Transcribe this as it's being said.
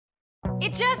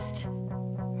It just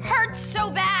hurts so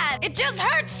bad. It just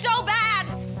hurts so bad.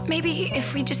 Maybe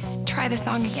if we just try the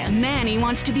song again. Manny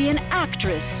wants to be an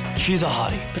actress. She's a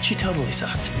hottie, but she totally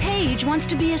sucked. Paige wants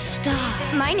to be a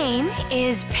star. My name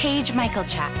is Paige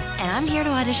Michaelchuk, and I'm here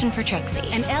to audition for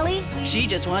Trixie. And Ellie, she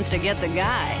just wants to get the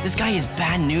guy. This guy is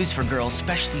bad news for girls,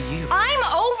 especially you. I'm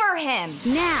over him.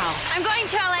 Now, I'm going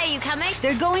to LA. You coming?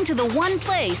 they're going to the one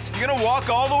place You gonna walk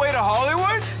all the way to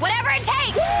Hollywood? Whatever it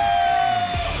takes.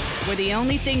 where the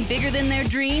only thing bigger than their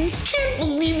dreams Can't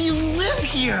believe you live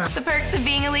here. The perks of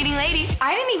being a leading lady.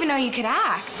 I didn't even know you could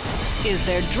act. is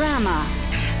their drama.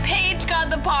 Paige got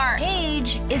the part.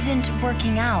 Paige isn't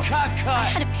working out. I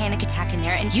had a panic attack in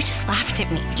there, and you just laughed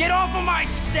at me. Get off of my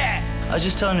set! I was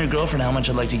just telling your girlfriend how much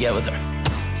I'd like to get with her.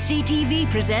 CTV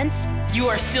presents You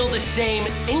are still the same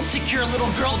insecure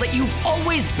little girl that you've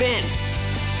always been.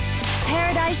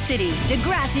 Paradise City,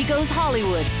 Degrassi Goes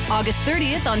Hollywood, August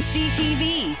 30th on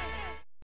CTV.